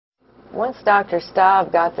Once Dr.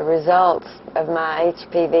 Staub got the results of my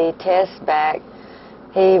HPV test back,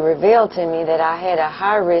 he revealed to me that I had a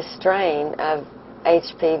high-risk strain of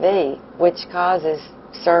HPV, which causes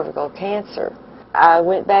cervical cancer. I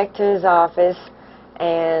went back to his office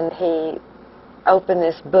and he opened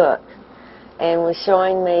this book and was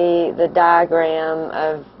showing me the diagram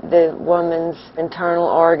of the woman's internal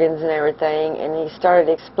organs and everything, and he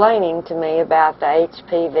started explaining to me about the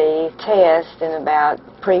HPV test and about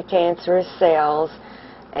precancerous cells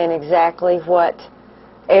and exactly what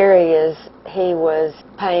areas he was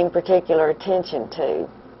paying particular attention to.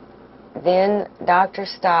 Then Dr.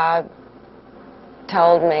 Staub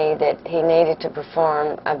told me that he needed to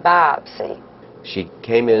perform a biopsy. She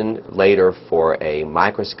came in later for a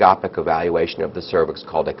microscopic evaluation of the cervix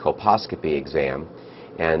called a colposcopy exam,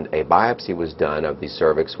 and a biopsy was done of the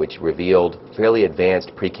cervix which revealed fairly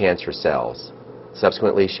advanced precancer cells.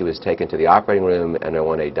 Subsequently, she was taken to the operating room and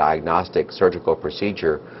underwent a diagnostic surgical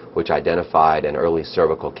procedure which identified an early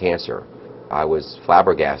cervical cancer. I was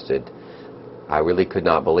flabbergasted. I really could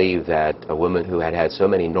not believe that a woman who had had so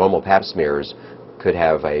many normal pap smears could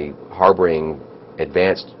have a harboring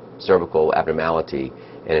advanced cervical abnormality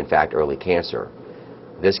and in fact early cancer.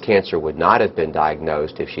 This cancer would not have been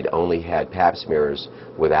diagnosed if she'd only had pap smears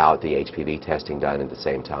without the HPV testing done at the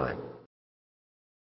same time.